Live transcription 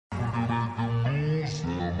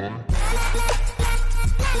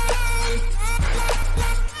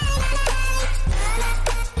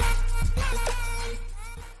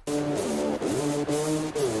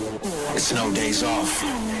It's no days off,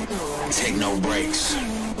 take no breaks.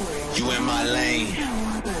 You in my lane,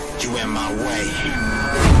 you in my way.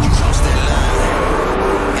 You cross that line,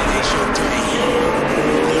 it ain't your day.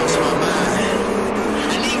 I lost my mind,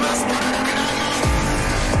 I need my spot. Get out my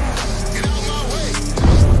way, get out my way,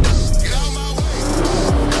 get out my way.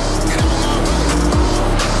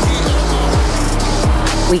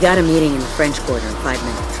 We got a meeting in the French Quarter in 5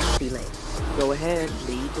 minutes. Be late. Go ahead,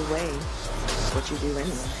 lead the way. That's what you do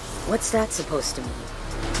anyway. What's that supposed to mean?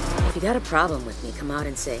 If you got a problem with me, come out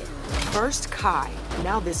and say it. First Kai,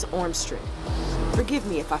 now this Ormstrad. Forgive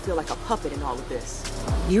me if I feel like a puppet in all of this.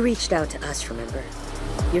 You reached out to us, remember?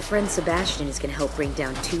 Your friend Sebastian is gonna help bring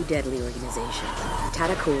down 2 deadly organizations,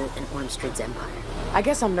 Tadakul and Ormstrad's empire. I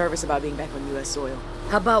guess I'm nervous about being back on US soil.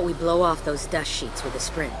 How about we blow off those dust sheets with a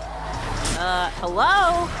sprint?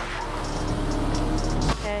 Hello?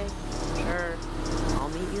 Okay, sure. I'll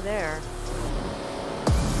meet you there.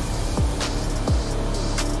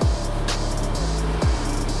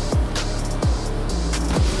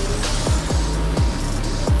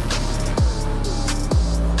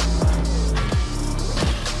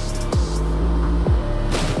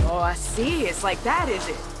 I see, it's like that, is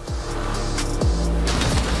it?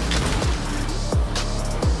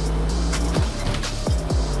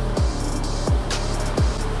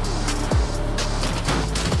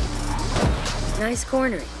 Nice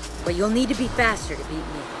cornering, but you'll need to be faster to beat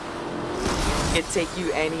me. It'd take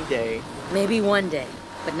you any day. Maybe one day,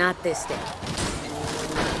 but not this day.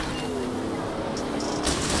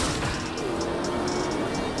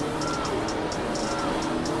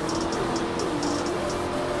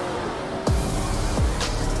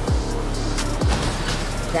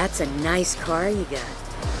 That's a nice car you got.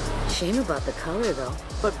 Shame about the color, though.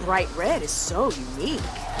 But bright red is so unique.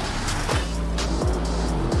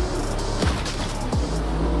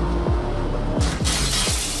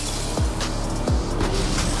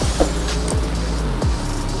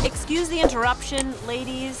 Excuse the interruption,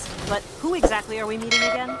 ladies, but who exactly are we meeting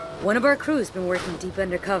again? One of our crew's been working deep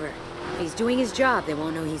undercover. If he's doing his job, they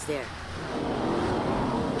won't know he's there.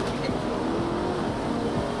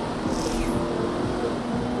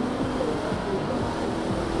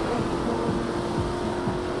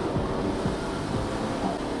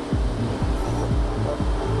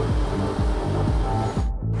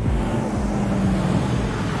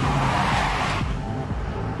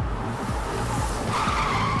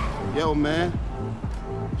 Yo, man.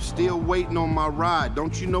 Still waiting on my ride.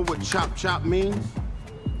 Don't you know what chop chop means?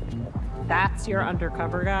 That's your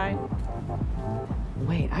undercover guy?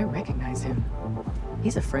 Wait, I recognize him.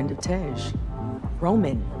 He's a friend of Tej.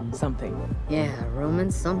 Roman something. Yeah, Roman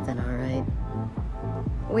something, all right.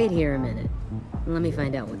 Wait here a minute. Let me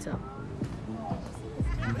find out what's up.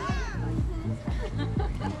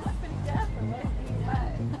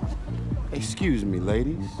 Excuse me,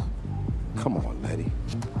 ladies. Come on, lady.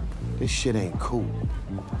 This shit ain't cool.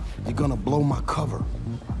 You're gonna blow my cover.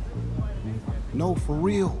 No, for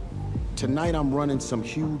real. Tonight I'm running some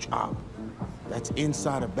huge op. That's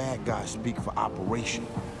inside a bad guy speak for operation.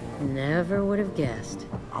 Never would have guessed.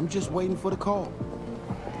 I'm just waiting for the call.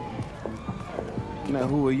 Now,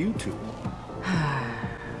 who are you two?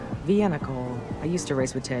 Vienna Cole. I used to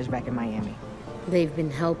race with Tej back in Miami. They've been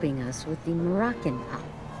helping us with the Moroccan op.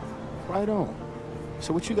 Right on.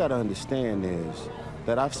 So what you gotta understand is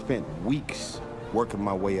that I've spent weeks working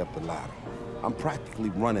my way up the ladder. I'm practically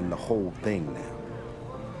running the whole thing now.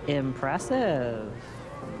 Impressive.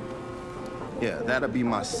 Yeah, that'll be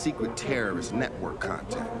my secret terrorist network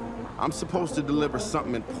contact. I'm supposed to deliver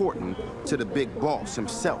something important to the big boss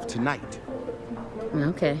himself tonight.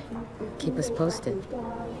 Okay. Keep us posted.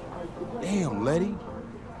 Damn, Letty.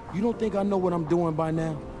 You don't think I know what I'm doing by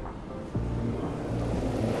now?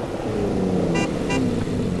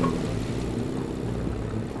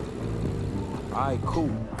 All right, cool.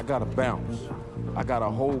 I gotta bounce. I got a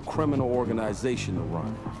whole criminal organization to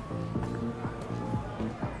run.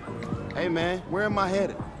 Hey, man, where am I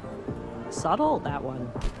headed? Subtle, that one.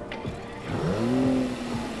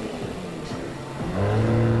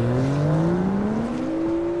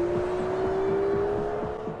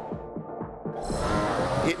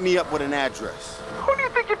 Hit me up with an address. Who do you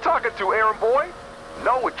think you're talking to, errand boy?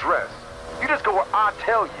 No address. You just go where I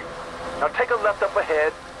tell you. Now take a left up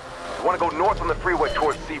ahead. You want to go north on the freeway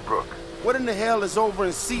towards Seabrook. What in the hell is over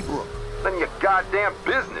in Seabrook? None of your goddamn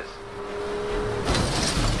business.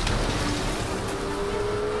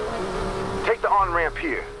 Take the on-ramp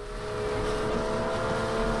here.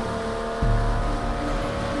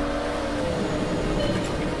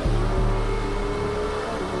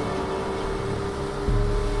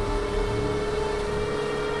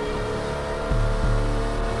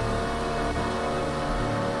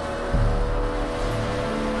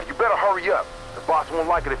 hurry up. The boss won't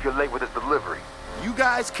like it if you're late with his delivery. You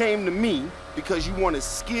guys came to me because you wanted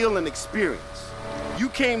skill and experience. You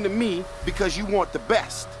came to me because you want the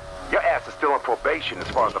best. Your ass is still on probation as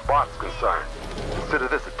far as the boss is concerned. Consider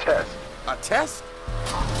this a test. A test?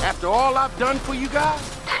 After all I've done for you guys?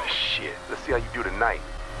 Shit, let's see how you do tonight.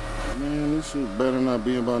 Man, this shit better not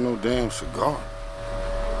be about no damn cigar.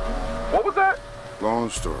 What was that? Long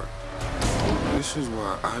story. This is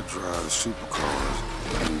why I drive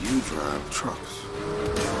supercars and you drive trucks.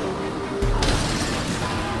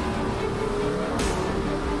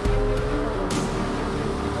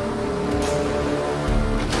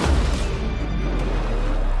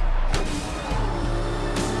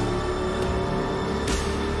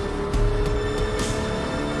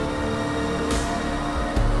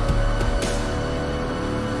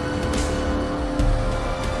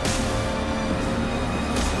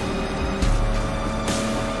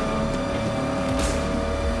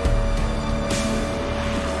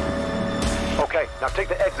 Okay, now take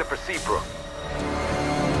the exit for Seabrook.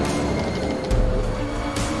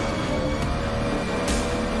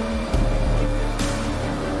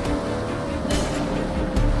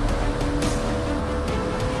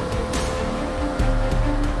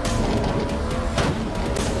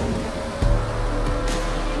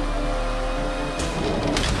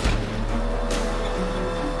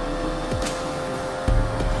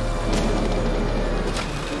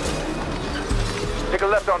 Take a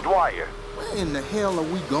left on Dwyer. Where in the hell are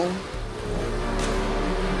we going?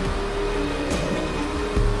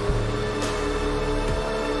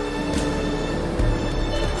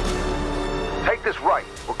 Take this right.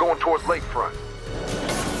 We're going towards Lakefront.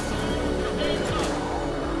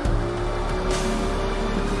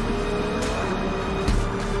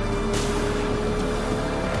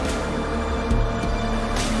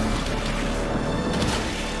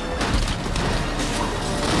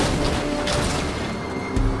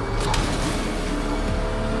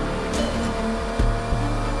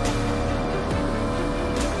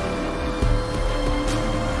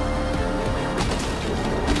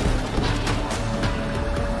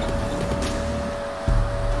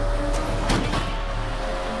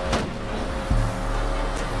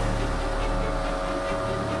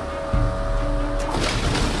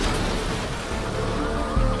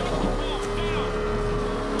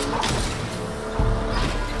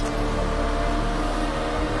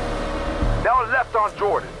 Left on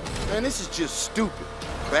Jordan. Man, this is just stupid.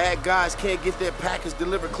 Bad guys can't get their package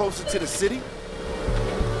delivered closer to the city?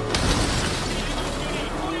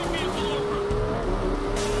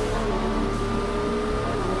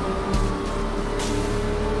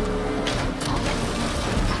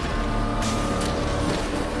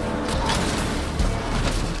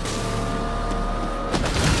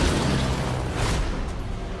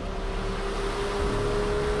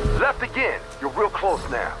 Left again. You're real close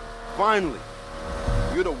now. Finally.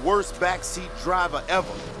 You're the worst backseat driver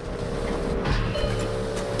ever.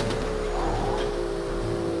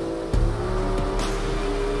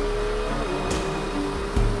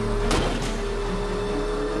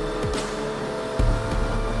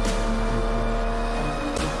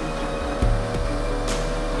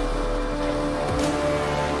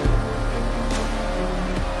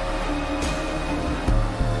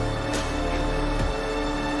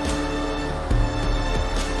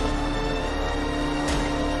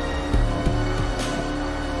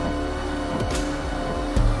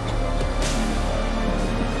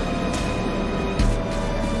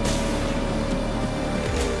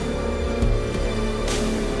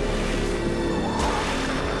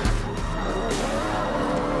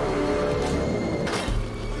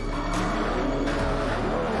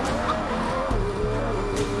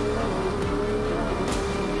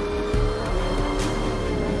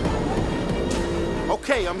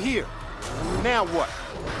 Okay, I'm here. Now what?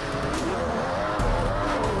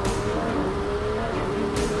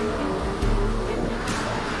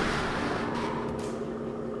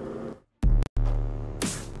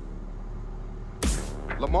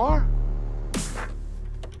 Lamar?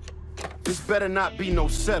 This better not be no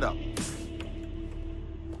setup.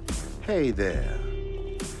 Hey there.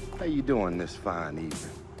 How you doing this fine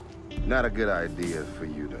evening? Not a good idea for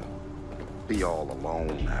you to be all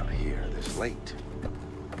alone out here this late.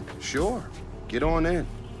 Sure, get on in.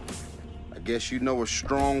 I guess you know a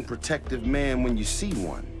strong, protective man when you see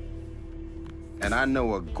one. And I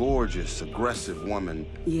know a gorgeous, aggressive woman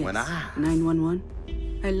when I...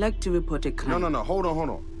 911? I'd like to report a crime. No, hold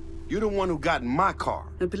on. You're the one who got in my car.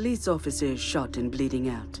 A police officer is shot and bleeding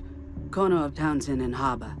out. Corner of Townsend and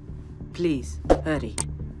Harbor. Please, hurry.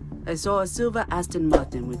 I saw a silver Aston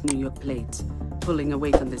Martin with New York plates. pulling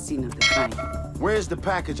away from the scene of the crime. Where's the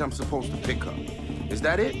package I'm supposed to pick up? Is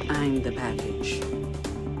that it? I'm the package.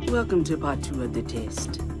 Welcome to part 2 of the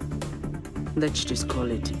test. Let's just call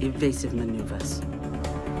it evasive maneuvers.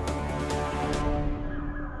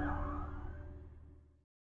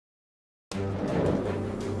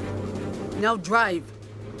 Now drive.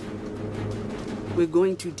 We're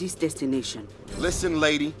going to this destination. Listen,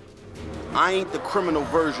 lady. I ain't the criminal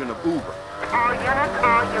version of Uber. All units,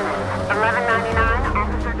 1199,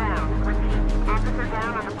 officer down. Repeat, officer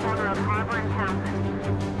down on the corner of Harbor and Townsend.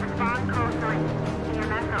 Respond code 3.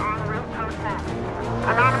 EMS are en route post-hack.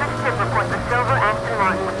 Anonymous tip reports a silver Aston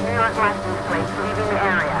Martin with New York license plates leaving the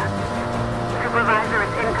area. Supervisor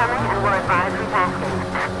is incoming and will advise retasking.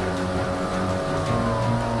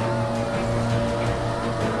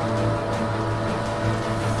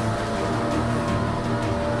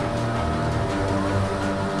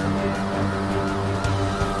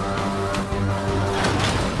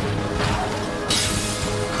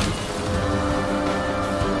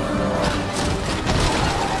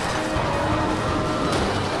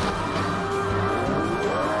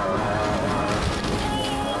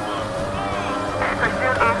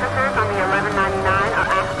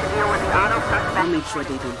 Sure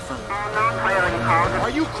they don't follow. Are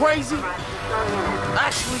you crazy?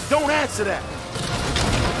 Actually, don't answer that.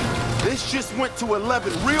 This just went to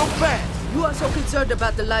 11 real fast. You are so concerned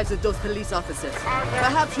about the lives of those police officers.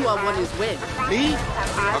 Perhaps you are one as well. Me?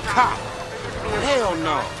 A cop? Hell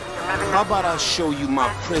no. How about I show you my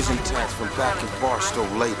prison tats from back in Barstow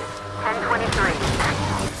later? 1023.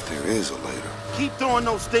 If there is a later. Keep throwing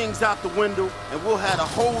those things out the window, and we'll have the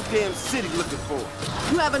whole damn city looking for it.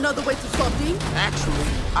 You have another way to solve things? Actually,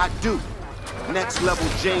 I do. Next level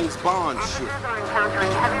James Bond shit. Officers are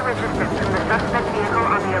encountering heavy resistance from the suspect vehicle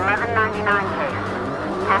on the 1199 case.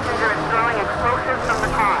 Passenger is throwing explosives from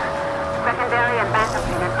the car. Secondary and backup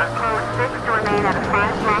units are code 6 to remain at a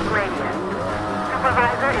 5-block radius.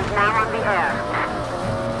 Supervisor is now on the air.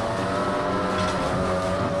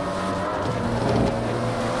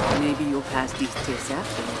 Maybe you'll pass these tests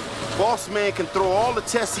after all. Boss man can throw all the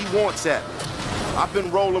tests he wants at me. I've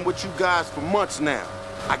been rolling with you guys for months now.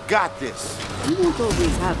 I got this. You won't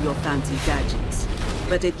always have your fancy gadgets,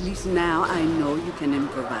 but at least now I know you can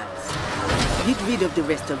improvise. Get rid of the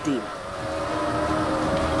rest of them.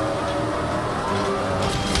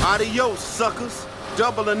 Adios, suckers.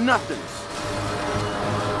 Double or nothings.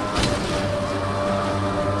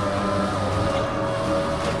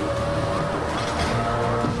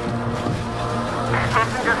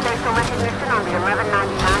 Passenger facial recognition on the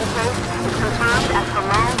 1199 case is confirmed as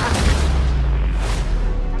Salone.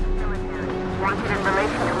 Wanted in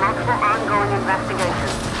relation to multiple ongoing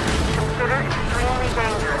investigations. Considered extremely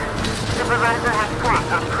dangerous. Supervisor has SWAT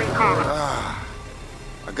on pre-caller.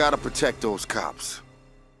 I gotta protect those cops.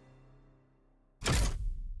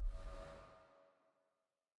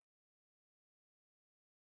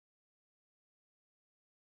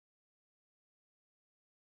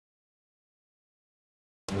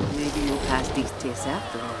 Maybe you'll pass these tests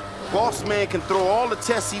after all. Boss man can throw all the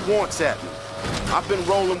tests he wants at me. I've been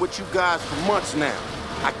rolling with you guys for months now.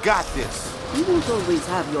 I got this. You won't always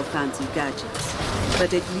have your fancy gadgets,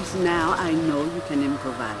 but at least now I know you can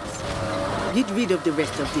improvise. Get rid of the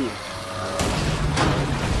rest of them.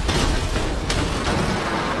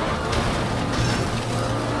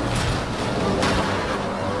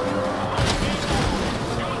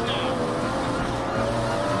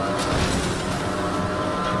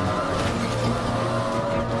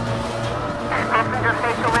 Passenger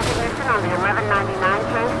facial recognition on the 1199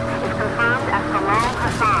 case is confirmed as Salone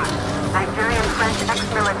Hassan, Nigerian-French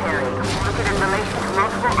ex-military, wanted in relation to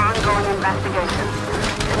multiple ongoing investigations.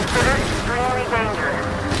 Considered extremely dangerous.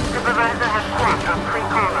 Supervisor has SWAT on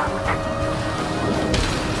pre-caller.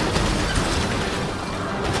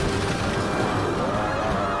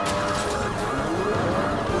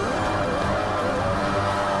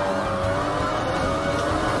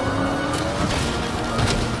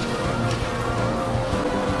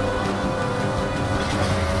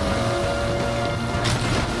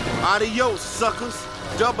 Adios, suckers.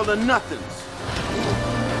 Double or nothings.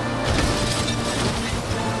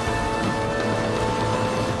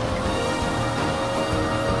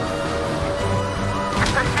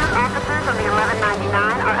 Pursuit officers on the 1199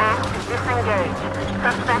 are asked to disengage.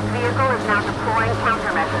 Suspect vehicle is now deploying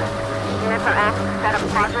countermeasures. Units are asked to set up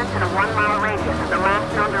quadrants in a 1-mile radius of the last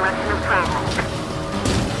known direction of travel.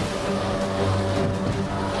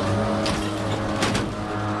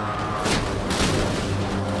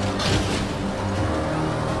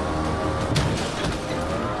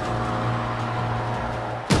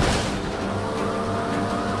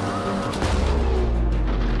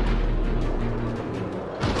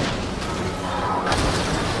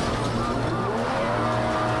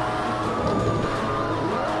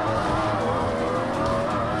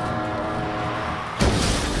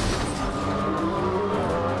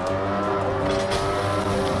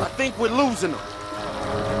 think we're losing them.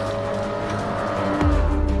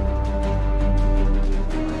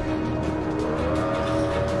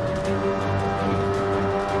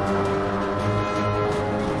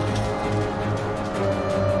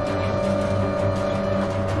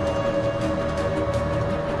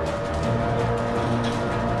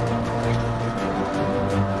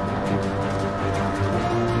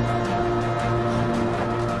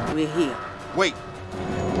 We're here. Wait,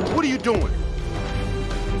 what are you doing?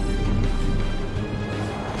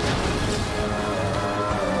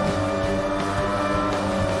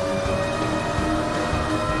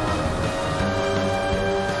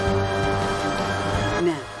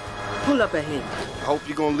 Now, pull up ahead. I hope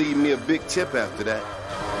you're gonna leave me a big tip after that.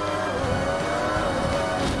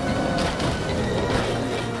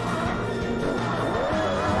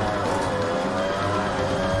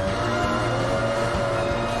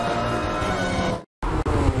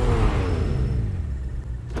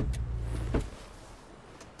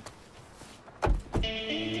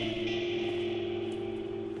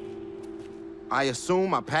 I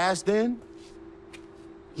assume I passed in?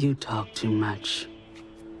 You talk too much.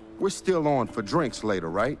 We're still on for drinks later,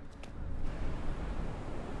 right?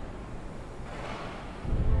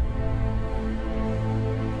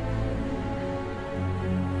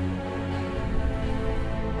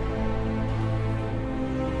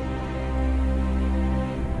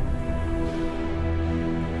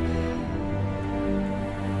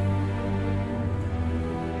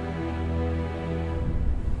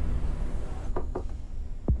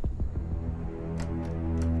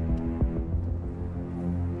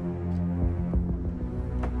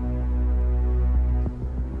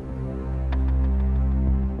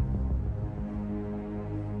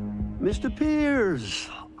 Mr. Pierce,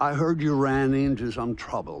 I heard you ran into some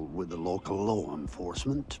trouble with the local law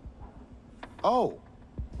enforcement. Oh,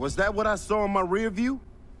 was that what I saw in my rear view?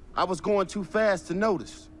 I was going too fast to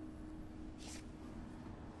notice.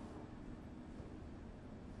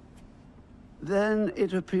 Then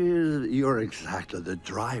it appears you're exactly the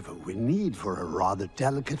driver we need for a rather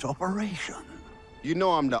delicate operation. You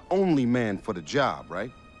know I'm the only man for the job,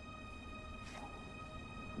 right?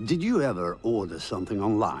 Did you ever order something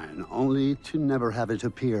online, only to never have it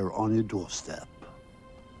appear on your doorstep?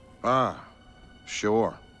 Ah,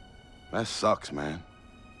 sure. That sucks, man.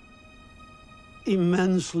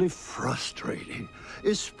 Immensely frustrating,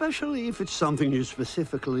 especially if it's something you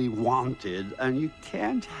specifically wanted and you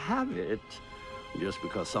can't have it just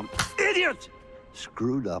because some idiot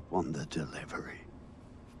screwed up on the delivery.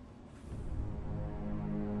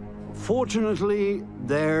 Fortunately,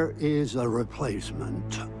 there is a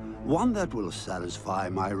replacement, one that will satisfy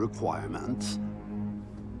my requirements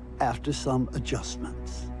after some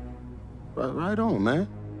adjustments. Right on, man.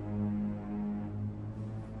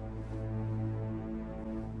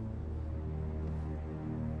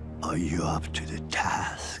 Are you up to the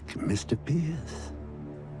task, Mr. Pierce?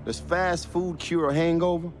 Does fast food cure a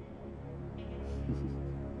hangover?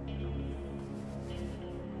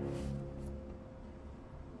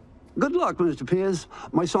 Good luck, Mr. Pierce.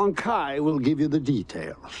 My son Kai will give you the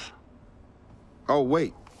details. Oh,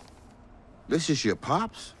 wait. This is your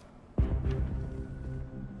pops?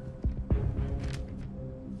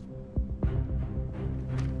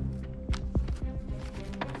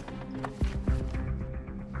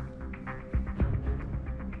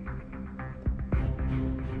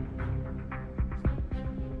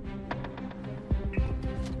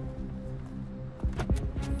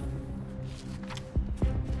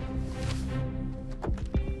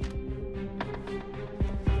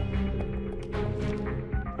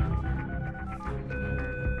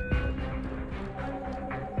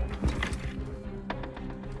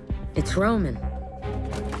 It's Roman.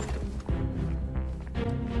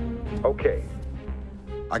 Okay.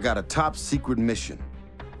 I got a top secret mission,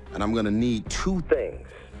 and I'm gonna need two things.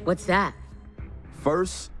 What's that?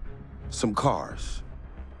 First, some cars.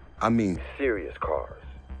 I mean, Serious cars.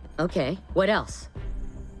 Okay, what else?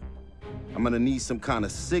 I'm gonna need some kind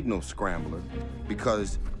of signal scrambler,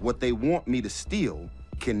 because what they want me to steal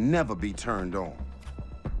can never be turned on.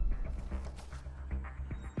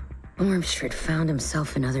 Ormstrad found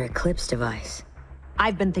himself another Eclipse device.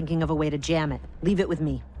 I've been thinking of a way to jam it. Leave it with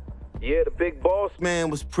me. Yeah, the big boss Man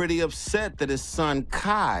was pretty upset that his son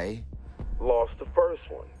Kai lost the first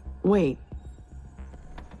one. Wait.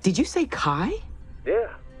 Did you say Kai?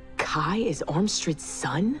 Yeah. Kai is Ormstrad's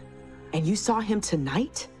son? And you saw him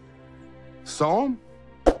tonight? saw him.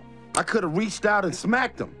 I could have reached out and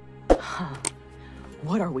smacked him.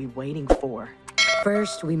 What are we waiting for?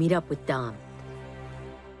 First, we meet up with Dom.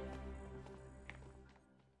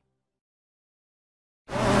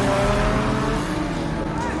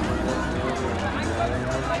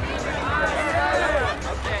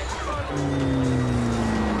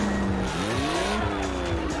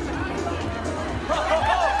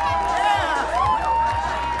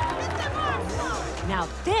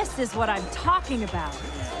 is what I'm talking about.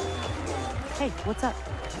 Hey, what's up?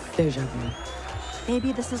 Deja vu.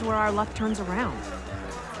 Maybe this is where our luck turns around.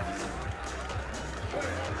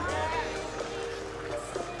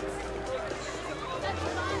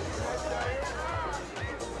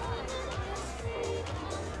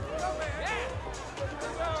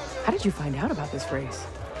 How did you find out about this race?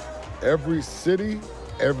 Every city,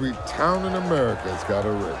 every town in America's got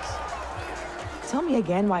a race. Tell me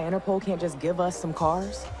again why Interpol can't just give us some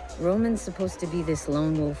cars? Roman's supposed to be this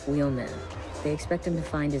lone wolf wheelman. They expect him to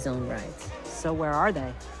find his own rides. So where are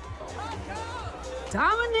they?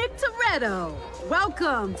 Dominic Toretto,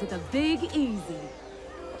 welcome to the Big Easy.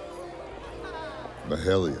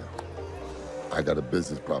 Mahalia, I got a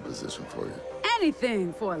business proposition for you.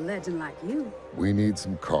 Anything for a legend like you. We need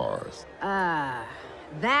some cars.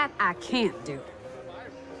 That I can't do.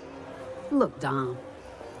 Look, Dom,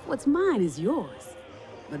 what's mine is yours.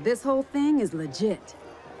 But this whole thing is legit.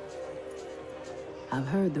 I've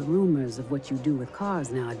heard the rumors of what you do with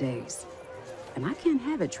cars nowadays. And I can't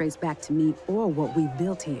have it traced back to me or what we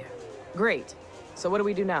built here. Great. So what do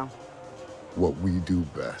we do now? What we do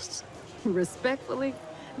best. Respectfully,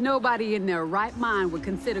 nobody in their right mind would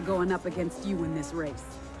consider going up against you in this race.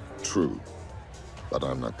 True. But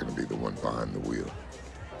I'm not gonna be the one behind the wheel.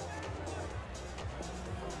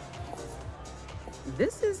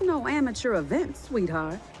 This is no amateur event,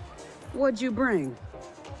 sweetheart. What'd you bring?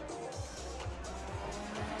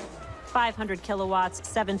 500 kilowatts,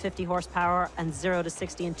 750 horsepower, and 0 to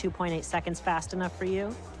 60 in 2.8 seconds. Fast enough for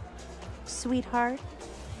you, sweetheart?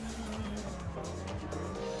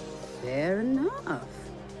 Fair enough.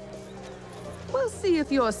 We'll see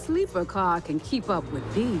if your sleeper car can keep up with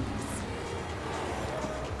these.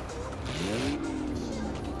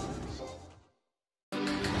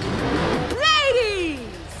 Ladies,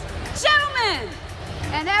 gentlemen,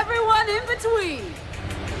 and everyone in between,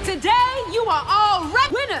 today you are all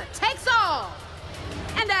ready. Winner takes all.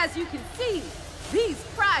 And as you can see, these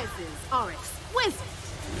prizes are exquisite.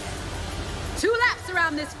 2 laps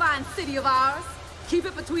around this fine city of ours. Keep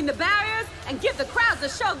it between the barriers and give the crowds a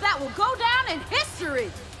show that will go down in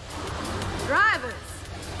history. Drivers,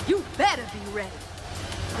 you better be ready.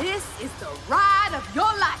 This is the ride of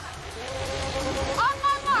your life. On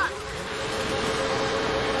my mark.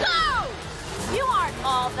 Go! You aren't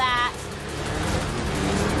all that.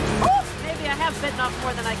 Ooh, maybe I have bitten off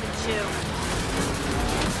more than I can chew.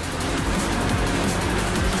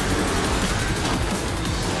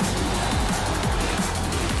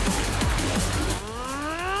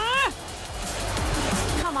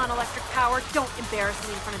 Come on, electric power. Don't embarrass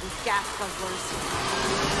me in front of these gas guzzlers.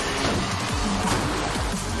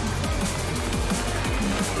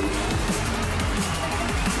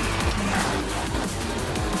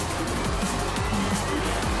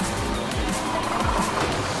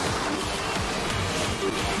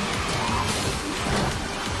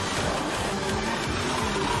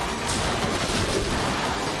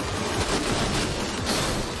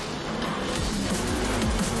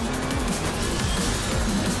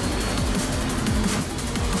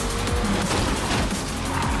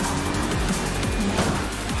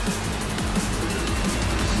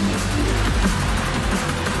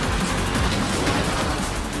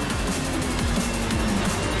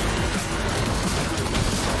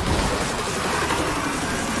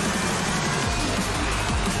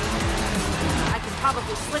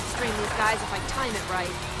 Probably slipstream these guys if I time it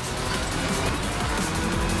right.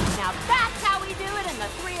 Now that's how we do it in the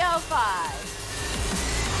 305.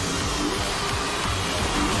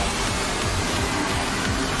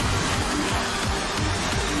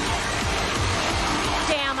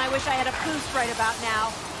 Damn, I wish I had a boost right about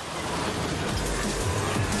now.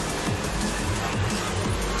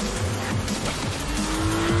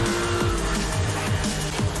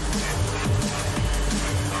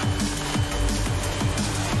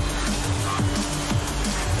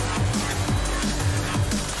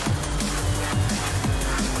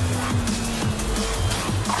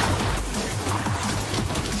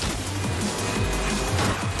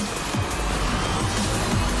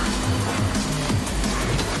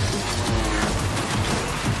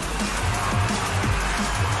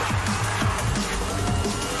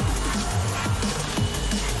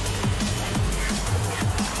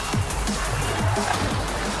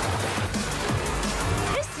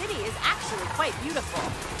 Beautiful.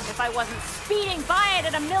 If I wasn't speeding by it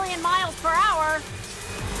at 1,000,000 miles per hour.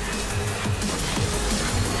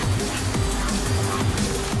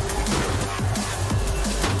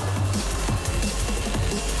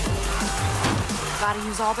 Gotta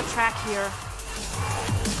use all the track here.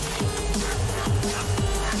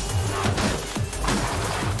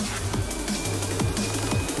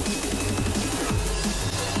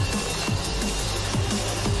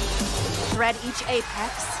 thread each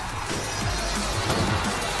apex.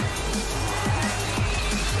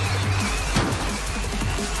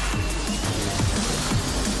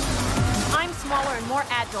 I'm smaller and more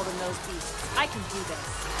agile than those beasts. I can do this.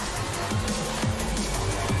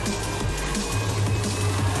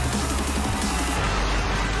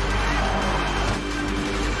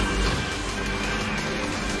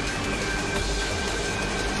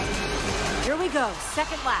 Here we go,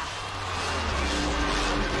 second lap.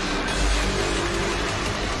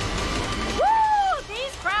 Woo!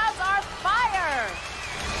 These crowds are fire!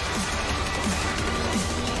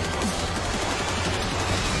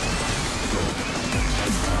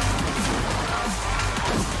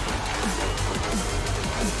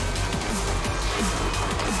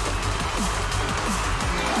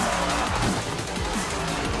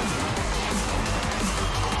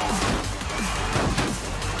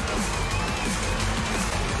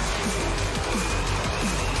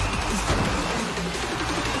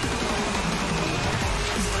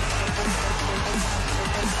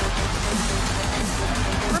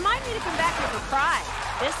 Remind me to come back here for Pride.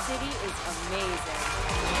 This city is amazing.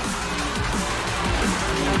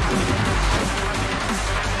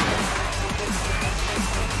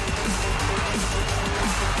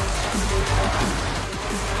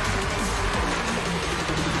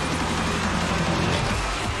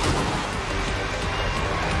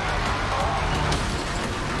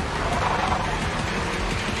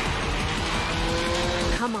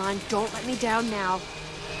 Come on, don't let me down now.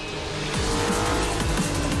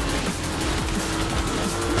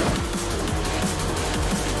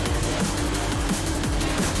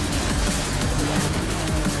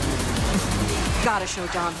 Gotta show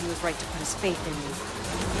Dom he was right to put his faith in me.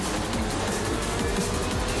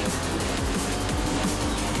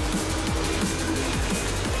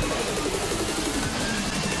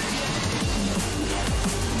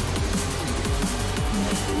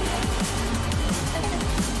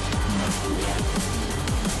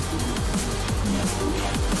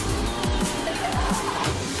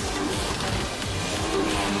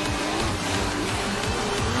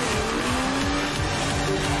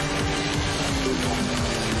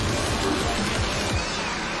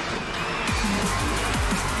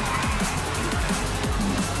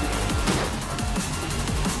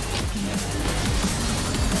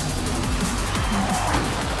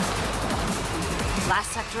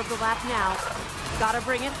 Last sector of the lap now. Gotta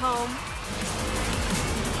bring it home.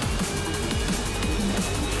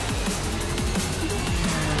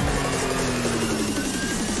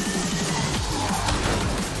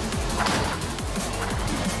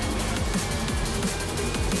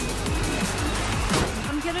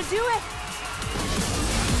 I'm gonna do it.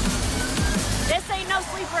 This ain't no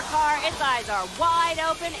sleeper car. Its eyes are wide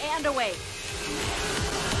open and awake.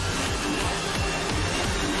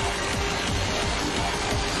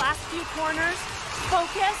 Last few corners,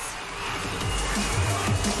 focus.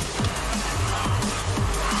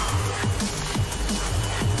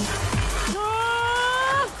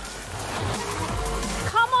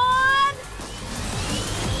 Come on!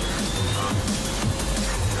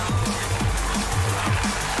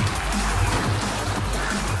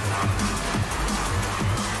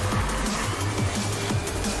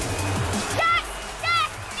 Yes!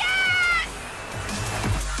 Yes! Yes!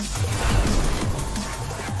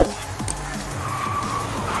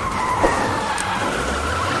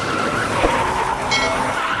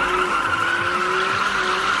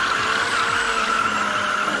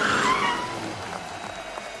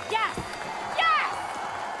 Yes! Yes!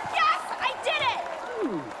 Yes! I did it!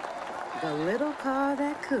 The little car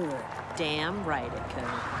that could. Damn right it could.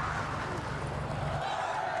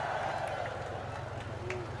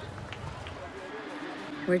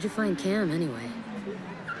 Where'd you find Cam, anyway?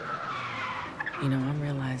 You know, I'm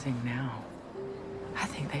realizing now, I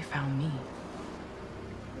think they found me.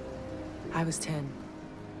 I was 10.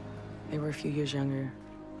 They were a few years younger.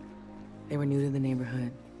 They were new to the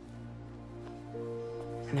neighborhood.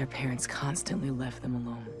 And their parents constantly left them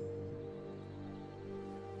alone.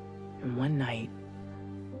 And one night,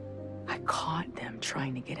 I caught them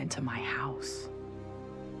trying to get into my house.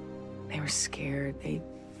 They were scared. They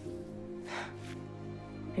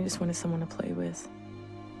just wanted someone to play with.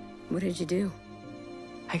 What did you do?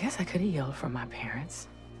 I guess I could have yelled for my parents,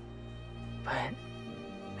 but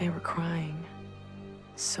they were crying.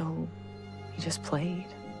 So we just played,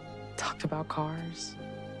 talked about cars.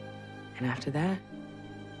 And after that,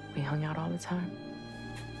 we hung out all the time.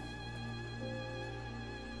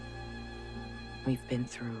 We've been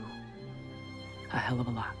through a hell of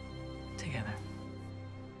a lot together.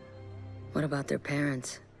 What about their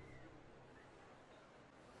parents?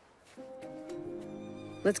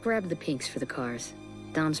 Let's grab the pinks for the cars.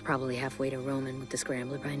 Dom's probably halfway to Roman with the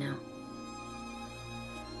scrambler by now.